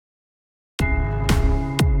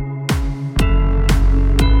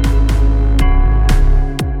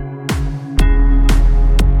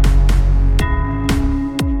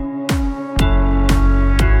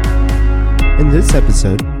this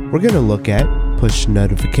episode, we're going to look at push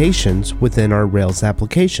notifications within our Rails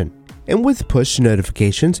application. And with push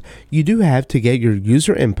notifications, you do have to get your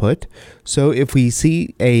user input. So if we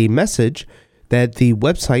see a message that the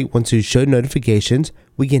website wants to show notifications,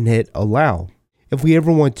 we can hit allow. If we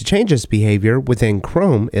ever want to change this behavior within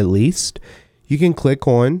Chrome, at least, you can click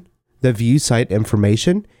on the view site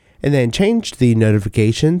information and then change the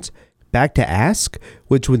notifications back to ask,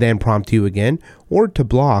 which would then prompt you again, or to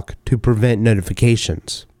block to prevent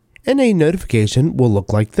notifications. And a notification will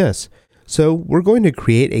look like this. So we're going to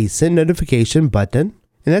create a send notification button,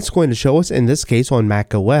 and that's going to show us, in this case on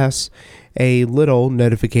Mac OS, a little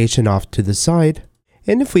notification off to the side.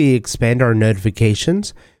 And if we expand our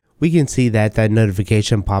notifications, we can see that that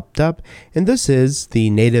notification popped up, and this is the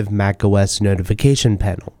native Mac OS notification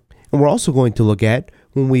panel. And we're also going to look at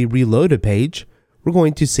when we reload a page, we're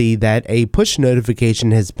going to see that a push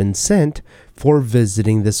notification has been sent for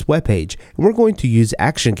visiting this web page. And we're going to use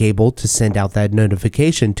Action Cable to send out that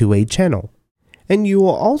notification to a channel. And you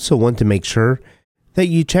will also want to make sure that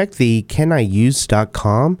you check the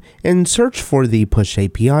caniuse.com and search for the push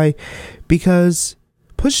API, because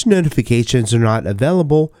push notifications are not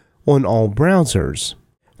available on all browsers.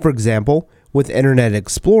 For example, with Internet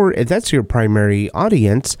Explorer, if that's your primary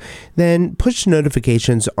audience, then push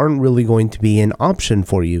notifications aren't really going to be an option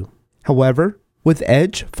for you. However, with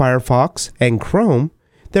Edge, Firefox, and Chrome,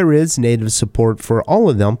 there is native support for all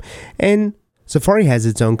of them, and Safari has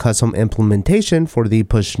its own custom implementation for the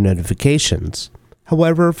push notifications.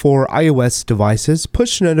 However, for iOS devices,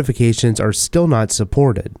 push notifications are still not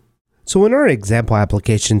supported. So in our example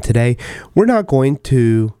application today, we're not going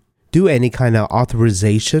to do any kind of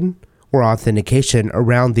authorization or authentication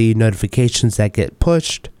around the notifications that get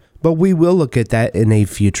pushed, but we will look at that in a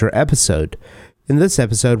future episode. In this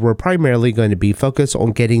episode, we're primarily going to be focused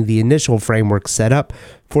on getting the initial framework set up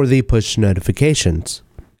for the push notifications.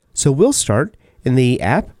 So we'll start in the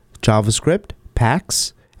app, JavaScript,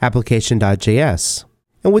 packs, application.js.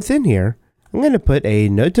 And within here, I'm going to put a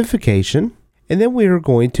notification, and then we are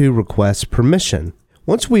going to request permission.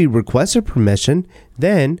 Once we request a permission,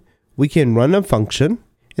 then we can run a function,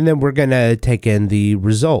 and then we're going to take in the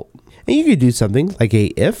result. And you could do something like a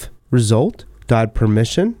if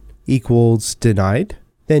result.permission equals denied.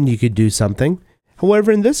 Then you could do something. However,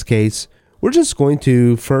 in this case, we're just going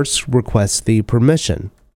to first request the permission.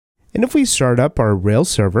 And if we start up our Rails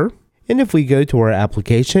server, and if we go to our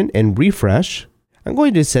application and refresh, I'm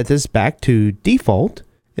going to set this back to default,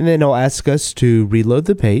 and then it'll ask us to reload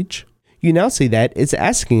the page. You now see that it's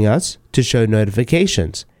asking us to show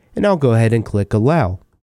notifications, and I'll go ahead and click allow.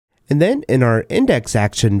 And then in our index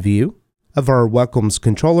action view of our welcomes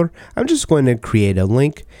controller, I'm just going to create a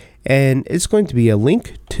link, and it's going to be a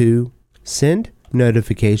link to send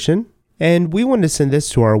notification. And we want to send this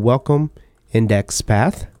to our welcome index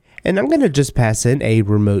path. And I'm going to just pass in a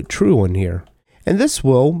remote true on here. And this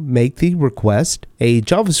will make the request a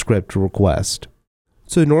JavaScript request.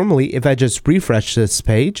 So normally, if I just refresh this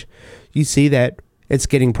page, you see that it's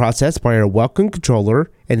getting processed by our welcome controller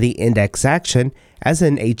and the index action as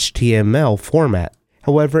an HTML format.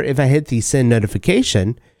 However, if I hit the send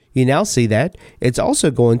notification, you now see that it's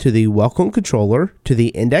also going to the welcome controller to the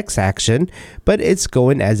index action, but it's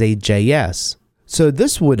going as a JS. So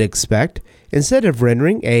this would expect, instead of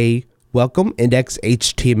rendering a welcome index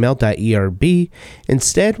html.erb,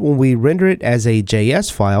 instead when we render it as a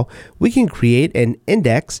JS file, we can create an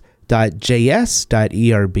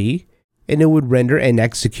index.js.erb, and it would render and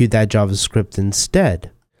execute that JavaScript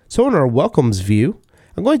instead. So in our welcomes view,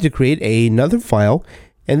 I'm going to create another file,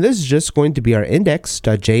 and this is just going to be our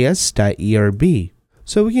index.js.erb.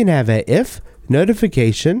 So we can have an if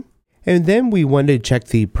notification, and then we want to check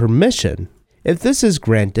the permission. If this is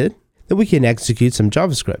granted, then we can execute some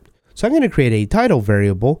JavaScript. So I'm going to create a title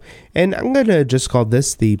variable, and I'm going to just call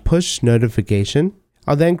this the push notification.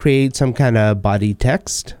 I'll then create some kind of body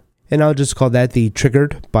text, and I'll just call that the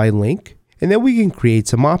triggered by link. And then we can create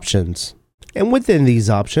some options. And within these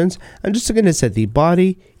options, I'm just going to set the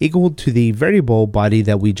body equal to the variable body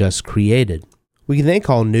that we just created. We can then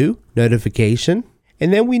call new notification,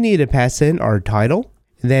 and then we need to pass in our title,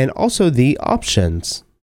 and then also the options.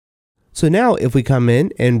 So now if we come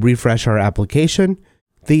in and refresh our application,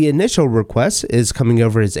 the initial request is coming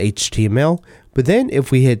over as HTML, but then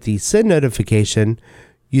if we hit the send notification,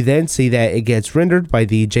 you then see that it gets rendered by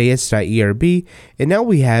the js.erb, and now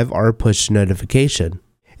we have our push notification.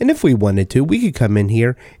 And if we wanted to, we could come in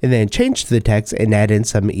here and then change the text and add in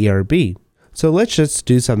some ERB. So let's just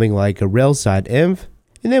do something like a rails.env,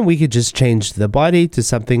 and then we could just change the body to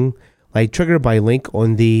something like trigger by link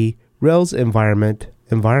on the Rails environment.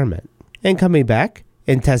 And coming back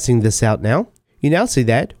and testing this out now, you now see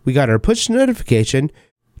that we got our push notification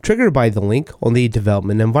triggered by the link on the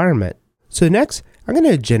development environment. So next, I'm going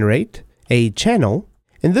to generate a channel,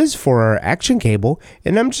 and this is for our action cable,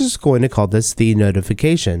 and I'm just going to call this the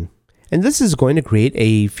notification. And this is going to create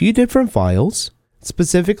a few different files.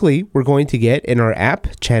 Specifically, we're going to get in our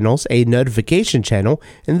app channels a notification channel,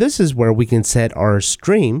 and this is where we can set our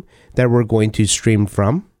stream that we're going to stream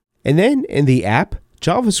from. And then in the app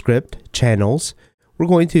JavaScript channels, we're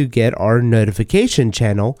going to get our notification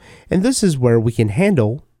channel, and this is where we can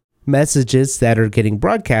handle messages that are getting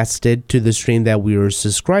broadcasted to the stream that we are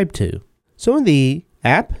subscribed to. So in the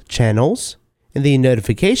app channels, in the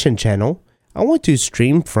notification channel, I want to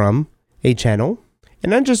stream from a channel,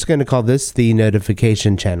 and I'm just going to call this the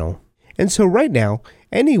notification channel. And so right now,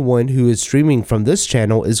 anyone who is streaming from this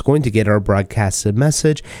channel is going to get our broadcasted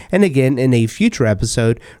message. And again, in a future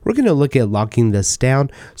episode, we're going to look at locking this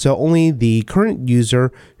down, so only the current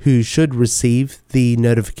user who should receive the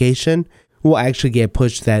notification will actually get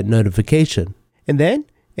pushed that notification. And then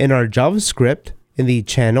in our JavaScript, in the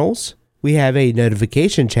channels, we have a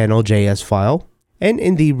notification channel JS file, and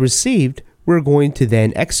in the received, we're going to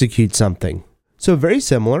then execute something. So very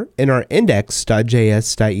similar, in our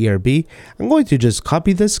index.js.erb, I'm going to just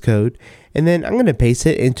copy this code, and then I'm going to paste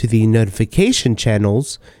it into the notification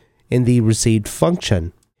channels in the received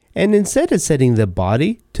function. And instead of setting the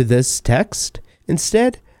body to this text,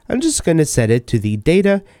 instead, I'm just going to set it to the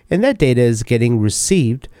data, and that data is getting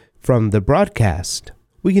received from the broadcast.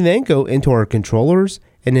 We can then go into our controllers,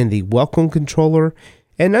 and in the welcome controller,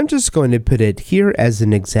 and I'm just going to put it here as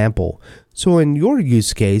an example. So in your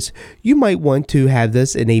use case, you might want to have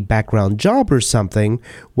this in a background job or something,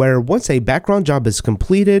 where once a background job is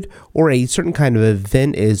completed or a certain kind of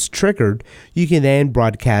event is triggered, you can then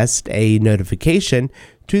broadcast a notification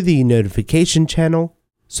to the notification channel,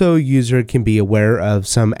 so a user can be aware of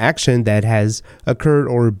some action that has occurred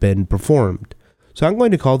or been performed. So I'm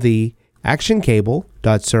going to call the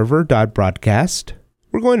actioncable.server.broadcast.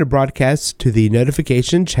 We're going to broadcast to the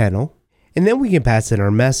notification channel, and then we can pass in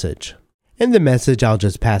our message. And the message I'll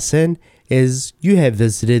just pass in is you have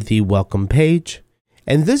visited the welcome page,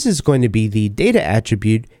 and this is going to be the data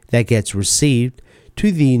attribute that gets received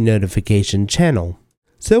to the notification channel.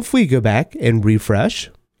 So if we go back and refresh,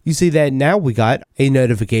 you see that now we got a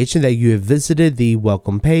notification that you have visited the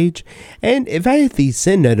welcome page, and if I hit the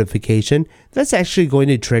send notification, that's actually going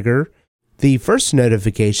to trigger the first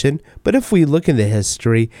notification, but if we look in the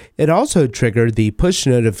history, it also triggered the push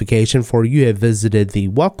notification for you have visited the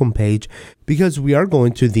welcome page, because we are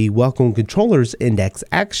going to the welcome controllers index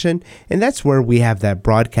action, and that's where we have that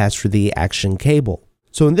broadcast for the action cable.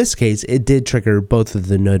 So in this case, it did trigger both of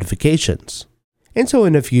the notifications. And so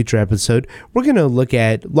in a future episode, we're going to look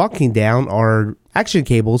at locking down our action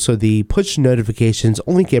cable so the push notifications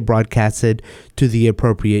only get broadcasted to the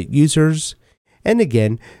appropriate users. And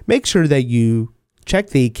again, make sure that you check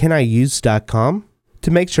the caniuse.com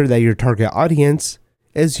to make sure that your target audience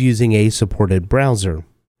is using a supported browser.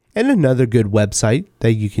 And another good website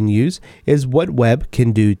that you can use is What Web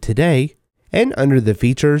Can Do Today. And under the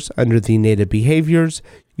features, under the native behaviors,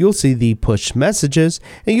 you'll see the push messages,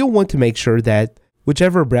 and you'll want to make sure that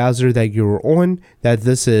whichever browser that you're on, that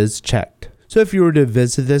this is checked. So if you were to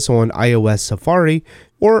visit this on iOS Safari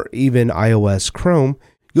or even iOS Chrome,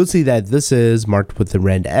 you'll see that this is marked with the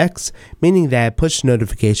red X, meaning that push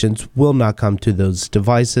notifications will not come to those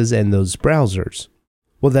devices and those browsers.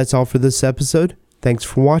 Well, that's all for this episode. Thanks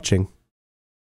for watching.